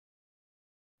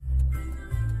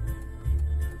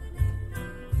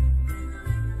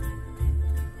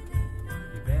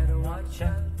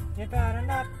shy, you better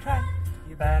not cry,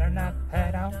 you better not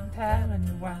pet, I'm telling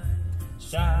you why.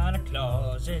 Santa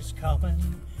Claus is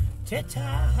coming to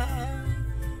town.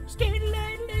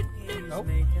 Oh.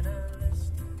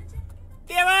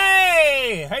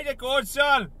 Davy! How's it going,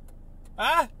 son?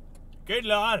 Huh? Good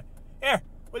lad. Here,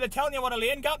 will I tell you what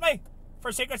Elaine got me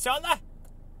for Secret Santa?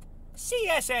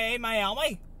 CSA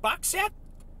Miami box set.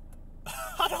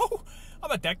 I know,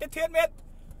 I'm addicted to it, mate.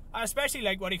 I especially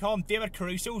like what he called David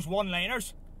Caruso's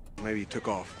one-liners. Maybe he took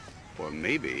off. Or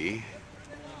maybe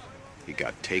he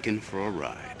got taken for a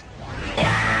ride.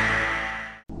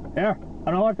 Here,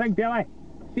 another thing, Davy.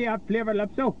 See that flavoured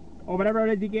lipso, or whatever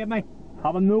it is he gave me?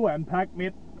 Having no impact,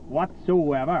 mate,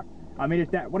 whatsoever. I mean,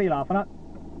 it's that. What are you laughing at?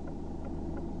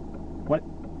 What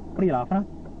are you laughing at?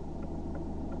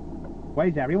 Why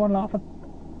is everyone laughing?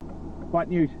 What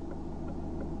news?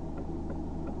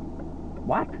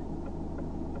 What?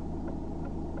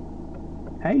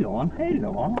 Hold on.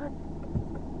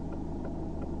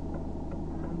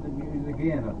 And the news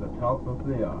again at the top of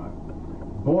the hour.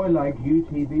 Boy-like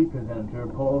UTV presenter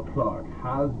Paul Clark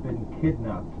has been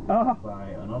kidnapped by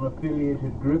an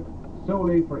unaffiliated group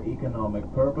solely for economic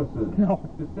purposes. No.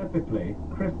 Specifically,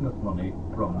 Christmas money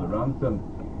from the ransom.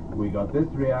 We got this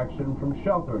reaction from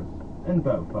shoppers in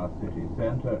Belfast city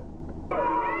centre.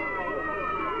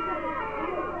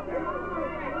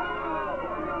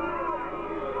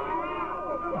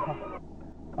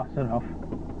 That's enough.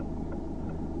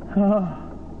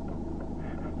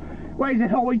 Why is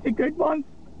it always the good ones?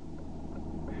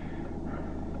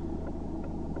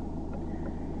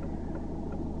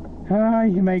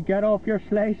 You may get off your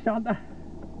sleigh, Santa,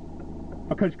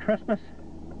 because Christmas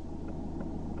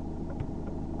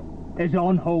is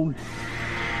on hold.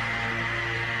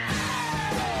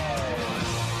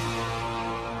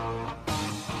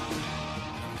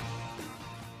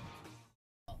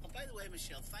 By the way,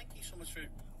 Michelle, thank you so much for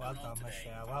Well coming on done, today.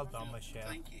 Michelle. Well done, Michelle.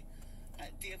 Thank you.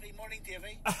 Davy, morning,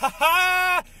 Davy.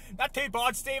 Not too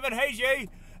bad, Stephen. How's you?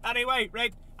 Anyway,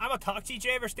 right, I'm a taxi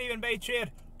driver, Stephen, by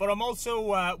trade, but I'm also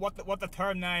what the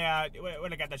term now? Where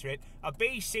I get this right? A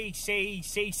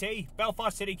BCCCC,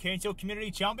 Belfast City Council Community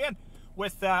Champion,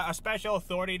 with a special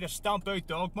authority to stamp out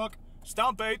dog muck.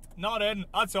 Stamp out, not in.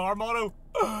 That's our motto.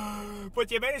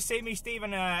 But you might have seen me,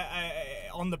 Stephen,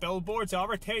 on the billboards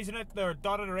advertising it. They're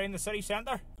dotted around the city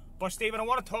centre. But Stephen, I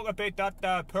want to talk about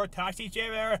that poor taxi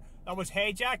driver that was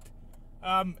hijacked.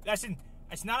 Listen,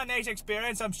 it's not a nice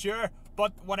experience, I'm sure,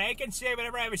 but what I can say,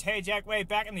 whenever I was hijacked way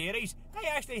back in the 80s, I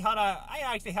actually had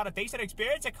a decent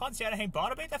experience. I can't say anything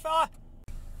bad about the fella.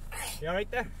 You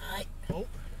alright there? Aye. Oh,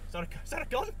 is that a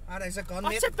gun? That is a gun,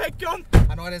 That's mate. a big gun.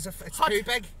 I know it is. It's too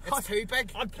big. It's too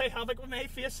big. I'd play havoc with my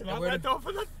face if I You went would. off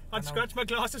with it. I'd scratch my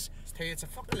glasses. It's a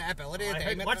fucking liability.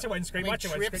 Hey, watch the windscreen. Watch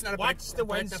the windscreen. Watch the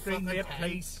windscreen, mate,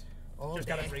 please. Just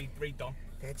got it redone.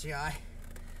 Did you? Aye.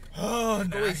 Oh,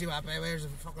 Go no. easy, lad. There's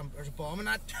a bomb in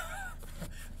that.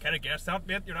 Can I guess that,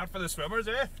 mate? You're not for the swimmers,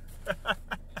 eh?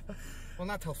 Well,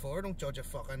 not till 4. Don't judge a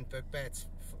fucking book by its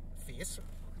face.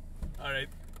 Alright.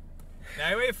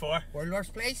 Now wait for. World Wars,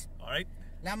 please. Alright.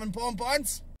 Lemon bomb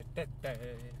buns.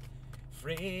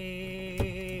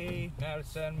 Free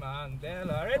Nelson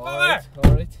Mandela. Right, Alright, brother?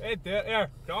 alright. Right there, here.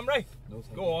 Come, right. No,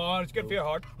 thank Go you. on, it's good for your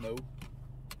heart. No.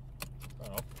 I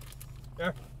don't know.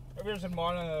 Here. Have you seen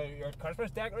more your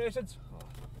Christmas decorations?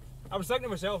 I was thinking to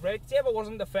myself, right, see if it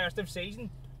wasn't the festive season,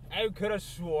 I could have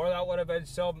swore that would have been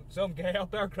some guy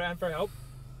out there crying for help.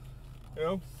 You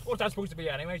know? What's that supposed to be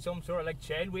anyway? Some sort of like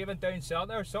child waving down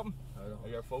Santa or something? I don't know. Or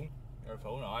your phone.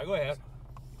 Alright, go ahead.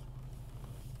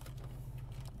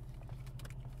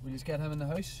 We just get him in the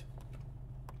house?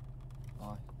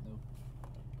 Aye,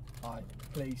 no. Aye,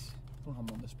 please. Don't have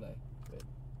him on display. Wait.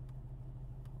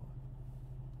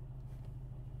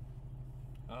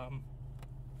 Alright,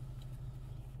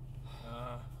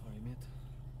 mate.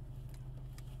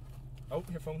 Oh,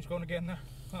 your phone's going again there.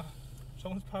 Oh,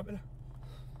 someone's popular.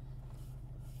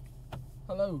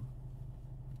 Hello.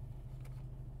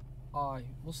 Aye,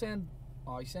 we'll send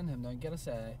him down. Get us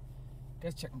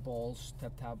chicken balls,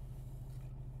 tap tap.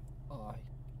 Aye.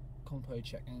 Kung Pao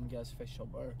chicken, get us fish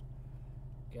supper,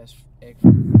 get us egg.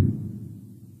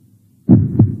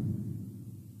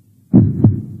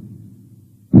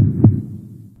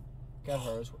 Get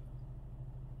hers.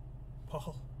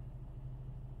 Paul.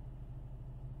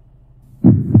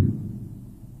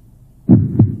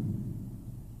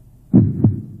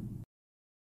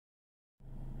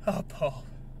 Oh, Paul.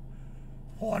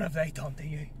 What have they done to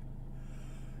you?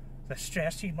 The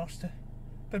stress you must have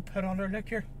been put under.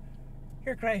 Look, your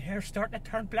grey hair's starting to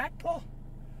turn black, Paul.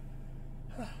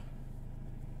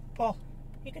 Paul,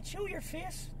 you can show your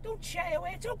face. Don't shy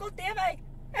away. It's Uncle Davy.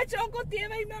 It's Uncle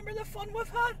Davy, remember the fun we've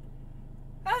had?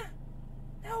 Huh?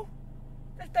 No.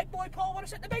 Does big boy Paul want to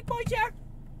sit in the big boy chair?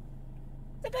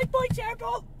 The big boy chair,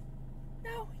 Paul?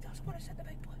 No, he doesn't want to sit in the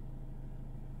big boy.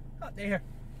 Oh dear.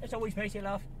 It's always makes you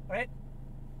laugh, alright?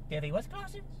 Davy with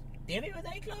glasses. Davy with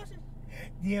eyeglasses.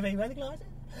 Davy with glasses.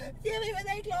 Davy with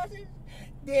eyeglasses.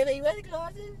 Davy with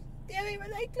glasses. Davy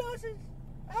with eyeglasses.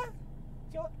 Huh?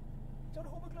 Do you want to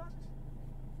hold my glasses?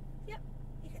 Yeah,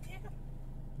 you can take them.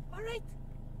 Alright.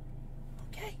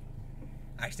 Okay.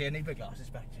 Actually, I need my glasses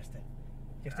back just to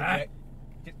get.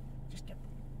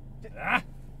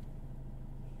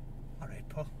 Alright,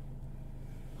 Paul.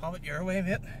 Have it your way,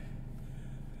 mate.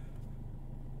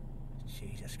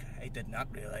 Jesus Christ, I did not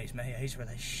realise my eyes were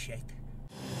this shit.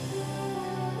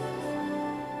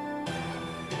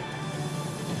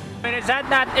 I mean, is that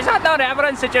not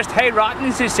evidence that just how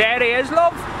rotten society is,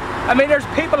 love? I mean, there's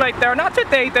people out there, and that's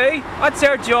what they do. That's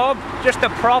their job, just to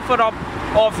profit up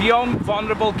of young,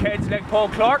 vulnerable kids like Paul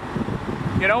Clark.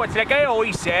 You know, it's like I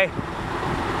always say,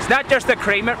 it's not just the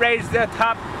cream that raises the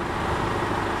top.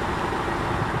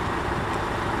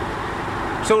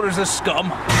 So there's the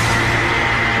scum.